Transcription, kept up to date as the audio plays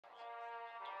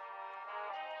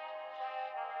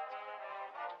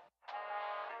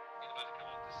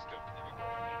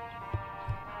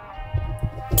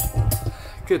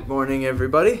Good morning,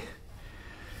 everybody.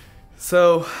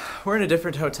 So, we're in a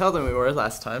different hotel than we were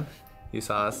last time. You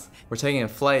saw us. We're taking a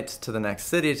flight to the next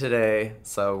city today,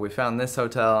 so we found this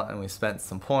hotel and we spent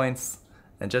some points.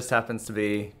 It just happens to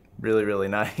be really, really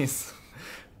nice.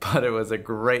 But it was a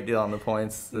great deal on the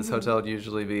points. This hotel would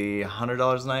usually be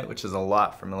 $100 a night, which is a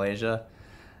lot for Malaysia.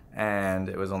 And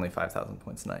it was only 5,000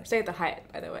 points a night. Stay at the Hyatt,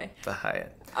 by the way. The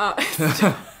Hyatt.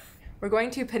 We're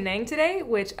going to Penang today,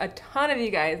 which a ton of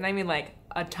you guys, and I mean like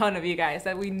a ton of you guys,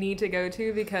 that we need to go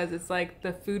to because it's like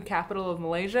the food capital of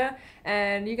Malaysia,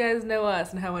 and you guys know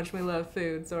us and how much we love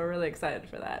food, so we're really excited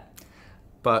for that.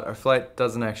 But our flight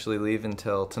doesn't actually leave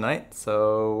until tonight,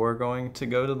 so we're going to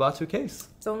go to the BATU caves.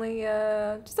 It's only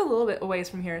just a little bit a ways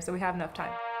from here, so we have enough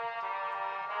time.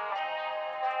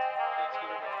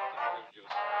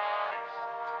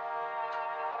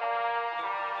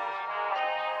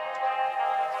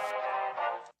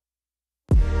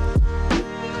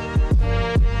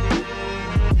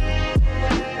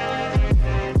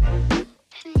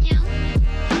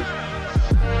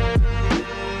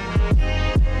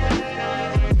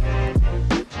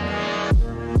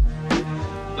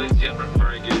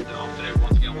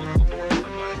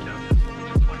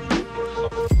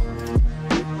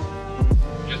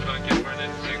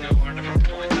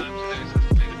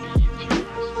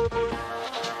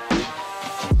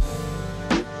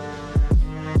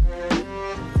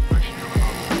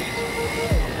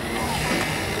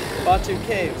 BATU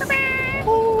caves.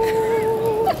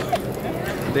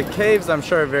 The caves, I'm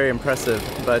sure, are very impressive,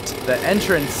 but the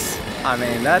entrance, I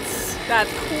mean, that's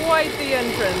quite the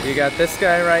entrance. You got this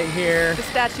guy right here. The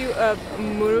statue of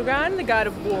Murugan, the god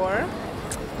of war.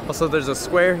 Also, there's a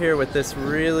square here with this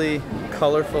really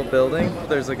colorful building.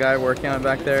 There's a guy working on it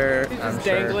back there. He's just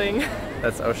dangling.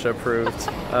 That's OSHA approved.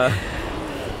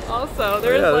 Also,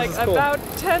 there's like about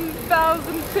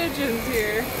 10,000 pigeons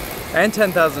here. And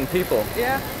 10,000 people.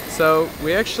 Yeah. So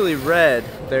we actually read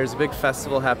there's a big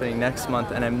festival happening next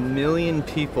month and 1 million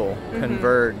people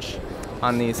converge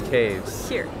on these caves.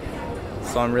 Here.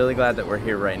 So I'm really glad that we're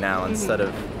here right now instead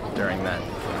of during that.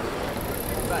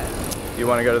 But you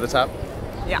want to go to the top?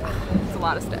 Yeah, it's a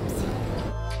lot of steps.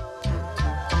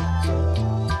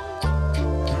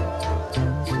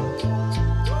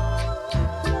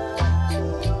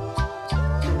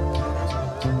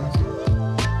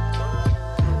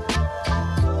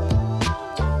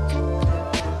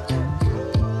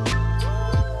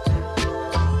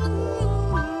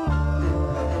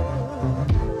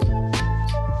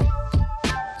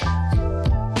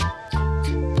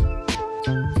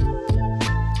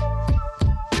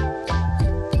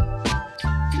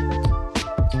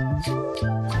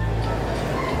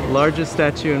 Largest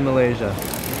statue in Malaysia.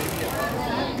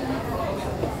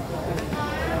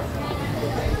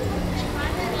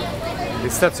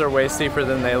 These steps are way steeper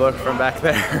than they look from back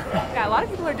there. Yeah, a lot of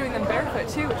people are doing them barefoot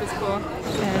too, which is cool.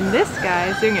 And this guy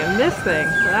is doing it in this thing,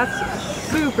 so that's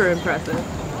super impressive.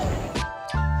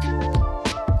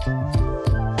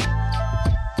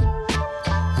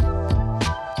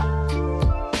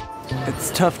 It's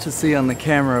tough to see on the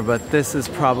camera, but this is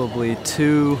probably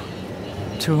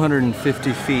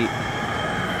 250 feet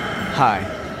high.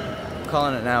 I'm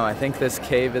calling it now. I think this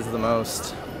cave is the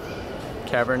most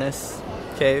cavernous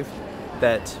cave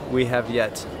that we have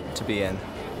yet to be in.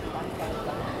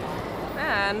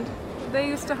 And they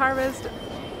used to harvest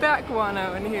bat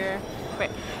guano in here. Wait,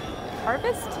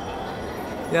 harvest?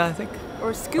 Yeah, I think.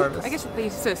 Or scoop? Harvest. I guess they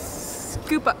used to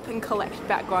scoop up and collect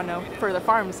bat guano for the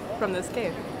farms from this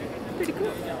cave. Pretty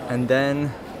cool. And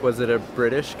then, was it a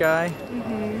British guy?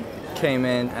 Came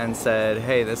in and said,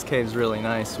 hey, this cave's really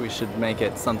nice, we should make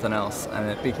it something else. And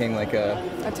it became like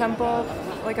a temple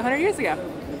like 100 years ago.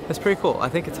 That's pretty cool. I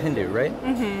think it's Hindu, right?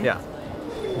 Yeah.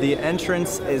 The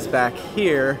entrance is back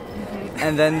here,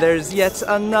 and then there's yet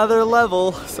another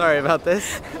level. Sorry about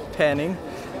this, panning.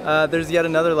 There's yet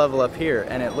another level up here,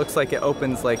 and it looks like it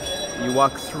opens like you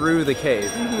walk through the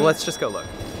cave. Well, let's just go look.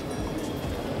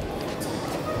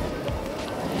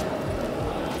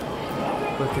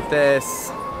 Look at this.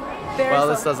 Well,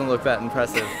 this doesn't look that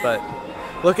impressive, but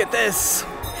look at this.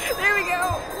 There we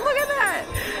go. Look at that.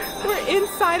 We're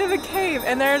inside of a cave,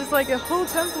 and there's like a whole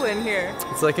temple in here.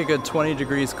 It's like a good 20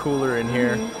 degrees cooler in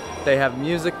here. They have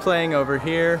music playing over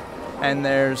here, and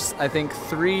there's, I think,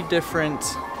 3 different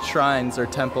shrines or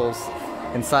temples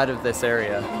inside of this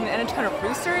area. And a ton of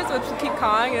roosters which keep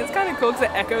cawing, and it's kind of cool because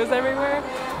it echoes everywhere.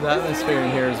 The atmosphere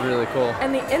in here is really cool.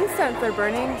 And the incense they're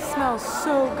burning smells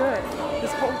so good.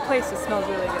 This whole place just smells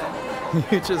really good.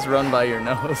 You just run by your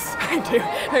nose. I do.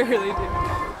 I really do.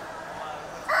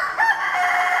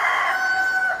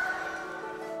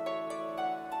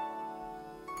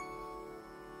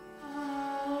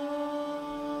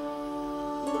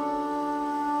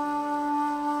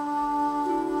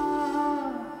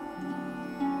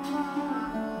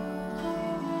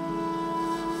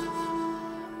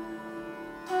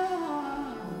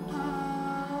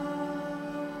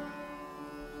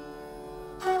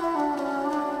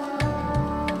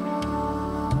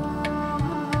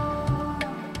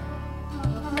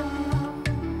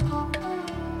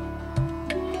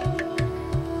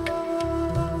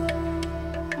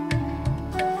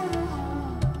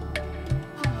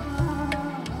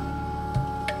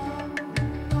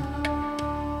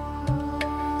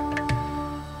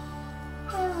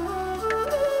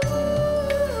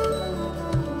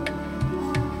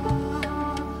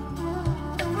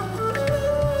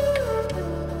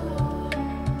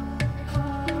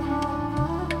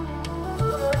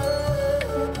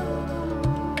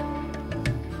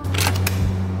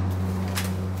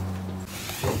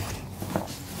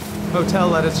 hotel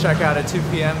let us check out at 2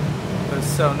 p.m. It was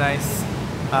so nice.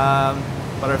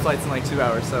 But our flight's in like 2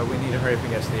 hours, so we need to hurry up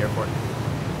and get to the airport.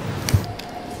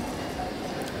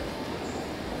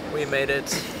 We made it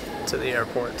to the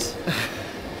airport.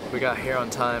 We got here on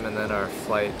time, and then our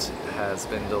flight has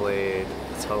been delayed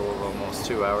a total of almost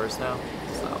 2 hours now.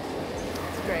 So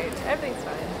It's great. Everything's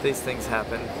fine. these things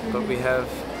happen, but we have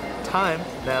time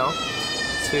now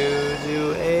to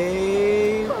do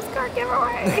a Postcard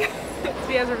giveaway! So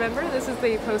you guys remember, this is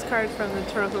the postcard from the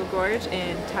Turtle Gorge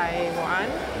in Taiwan.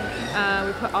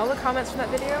 We put all the comments from that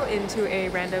video into a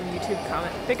random YouTube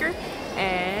comment picker,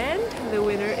 and the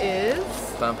winner is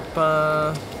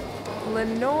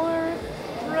Lenore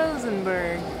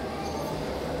Rosenberg.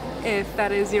 If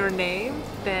that is your name,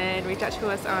 then reach out to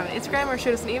us on Instagram or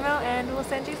shoot us an email and we'll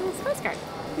send you this postcard.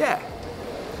 Yeah.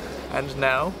 And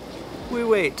now we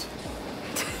wait.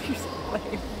 You're so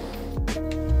lame.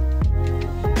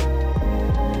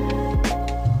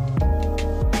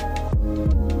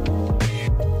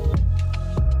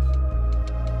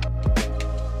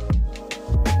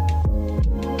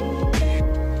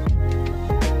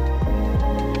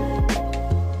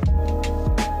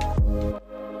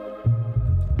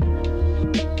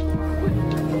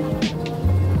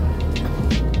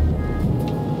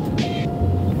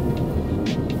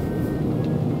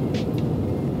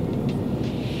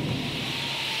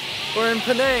 We're in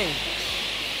Penang.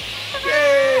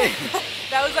 Yay!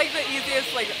 That was like the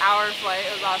easiest hour flight.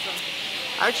 It was awesome.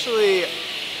 Actually,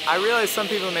 I realize some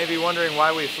people may be wondering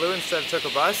why we flew instead of took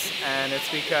a bus, and it's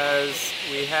because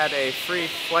we had a free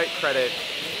flight credit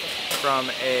from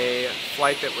a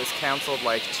flight that was canceled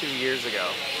like 2 years ago.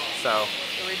 So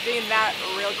We redeemed that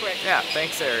real quick. yeah,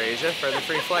 thanks AirAsia for the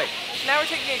free flight. Now we're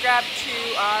taking a Grab to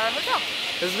our hotel.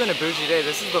 This has been a bougie day.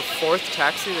 This is the 4th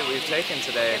taxi that we've taken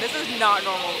today. And this is not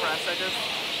normal for us, so just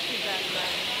keep that in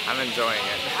mind. I'm enjoying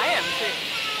it. I am too.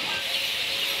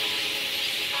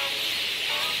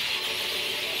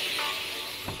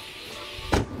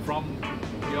 From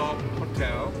your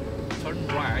hotel, turn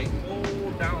right,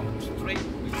 go down straight,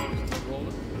 which is the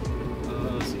road.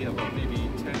 See about maybe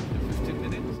 10 to 15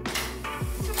 minutes.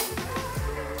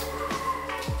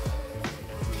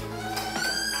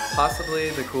 Possibly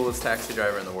the coolest taxi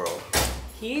driver in the world.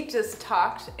 He just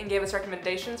talked and gave us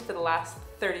recommendations for the last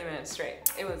 30 minutes straight.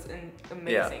 It was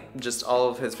amazing. Yeah, just all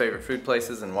of his favorite food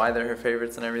places and why they're her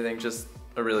favorites and everything. Just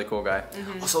a really cool guy.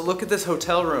 Also, look at this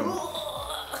hotel room.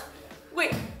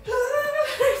 Wait.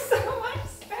 There's so much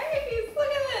space. Look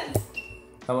at this.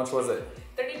 How much was it?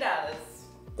 $30.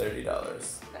 $30.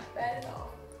 Not bad at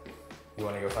all. You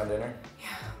want to go find dinner?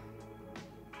 Yeah.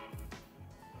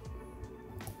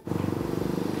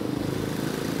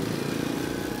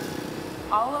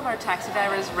 All of our taxi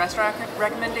drivers' restaurant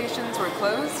recommendations were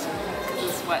closed.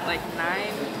 This is what, like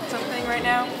 9 something right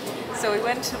now? So we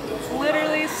went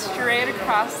literally straight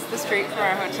across the street from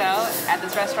our hotel at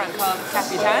this restaurant called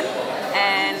Capitan.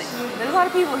 And there's a lot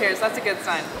of people here, so that's a good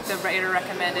sign. The writer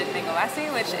recommended mango lassi,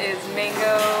 which is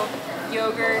mango,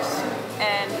 yogurt,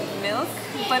 and milk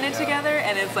blended together.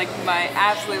 And it's like my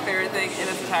absolute favorite thing in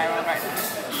this entire world right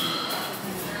now.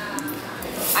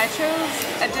 I chose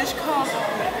a dish called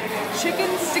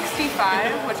Chicken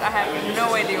 65, which I have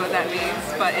no idea what that means,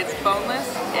 but it's boneless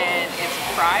and it's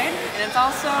fried, and it's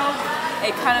also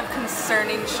a kind of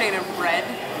concerning shade of red.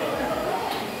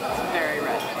 It's very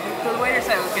red. So the waiter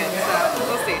said it was good, so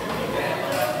we'll see.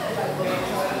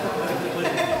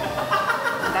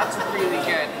 That's really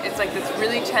good. It's like this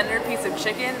really tender piece of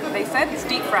chicken. They said it's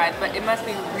deep fried, but it must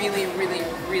be really, really,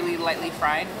 really lightly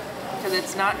fried, because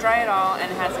it's not dry at all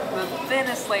and it has the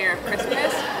thinnest layer of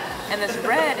crispiness. And this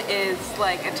red is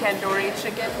like a tandoori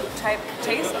chicken type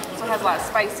taste, so it has a lot of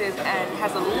spices and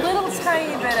has a little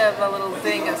tiny bit of a little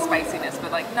zing of spiciness,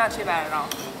 but like not too bad at all.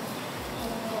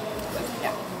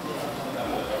 Yeah.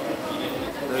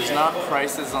 There's not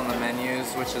prices on the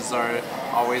menus, which is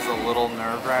always a little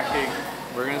nerve-wracking.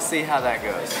 We're gonna see how that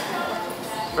goes.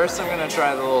 First, I'm gonna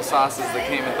try the little sauces that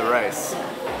came with the rice.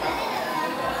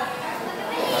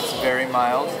 That's very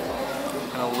mild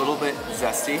and a little bit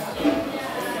zesty.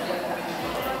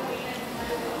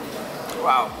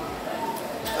 Wow,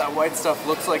 that white stuff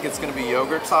looks like it's gonna be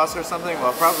yogurt sauce or something.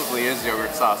 Well, it probably is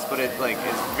yogurt sauce, but it like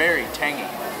is very tangy.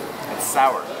 It's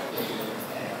sour.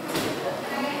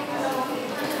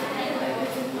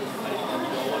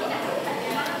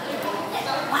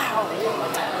 Wow,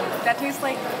 that tastes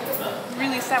like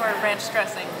really sour ranch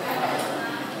dressing.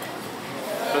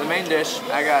 For the main dish,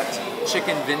 I got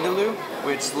chicken vindaloo,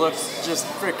 which looks just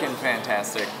freaking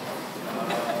fantastic.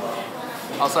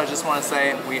 Also, I just want to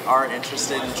say we are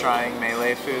interested in trying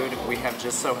Malay food. We have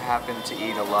just so happened to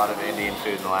eat a lot of Indian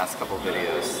food in the last couple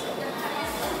videos.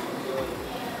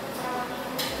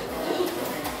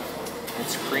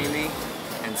 creamy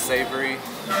and savory.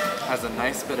 Has a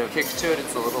nice bit of kick to it.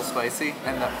 It's a little spicy.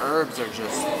 And the herbs are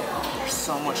just, there's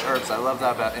so much herbs. I love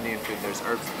that about Indian food. There's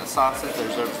herbs in the sausage,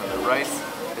 there's herbs in the rice.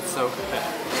 It's so good.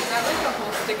 Is that like a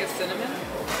whole stick of cinnamon?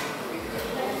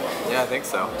 Yeah, I think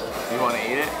so. You want to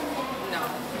eat it? No.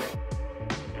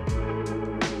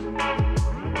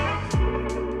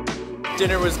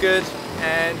 Dinner was good,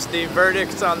 and the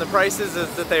verdict on the prices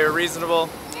is that they were reasonable.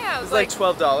 Yeah, It was like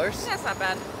 $12. That's not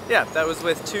bad. Yeah, that was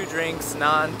with 2 drinks,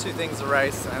 naan, 2 things of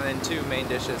rice, and then 2 main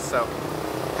dishes. So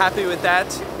happy with that.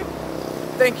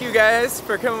 Thank you guys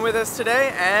for coming with us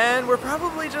today, and we're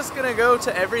probably just gonna go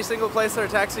to every single place our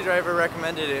taxi driver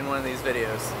recommended in one of these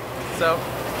videos. So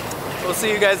we'll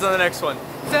see you guys on the next one.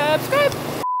 Subscribe!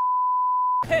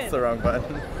 It's the wrong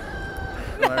button.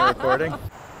 Am I recording?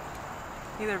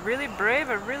 Either really brave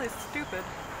or really stupid.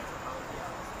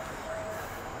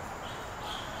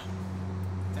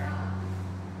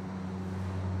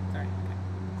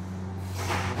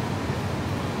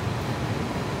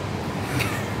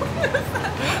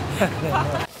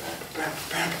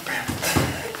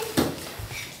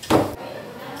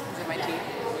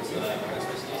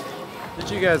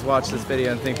 Did you guys watch this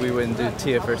video and think we wouldn't do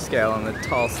Tia for scale on the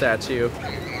tall statue?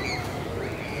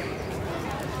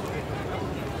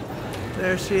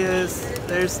 There she is.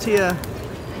 There's Tia.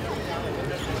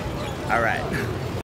 All right.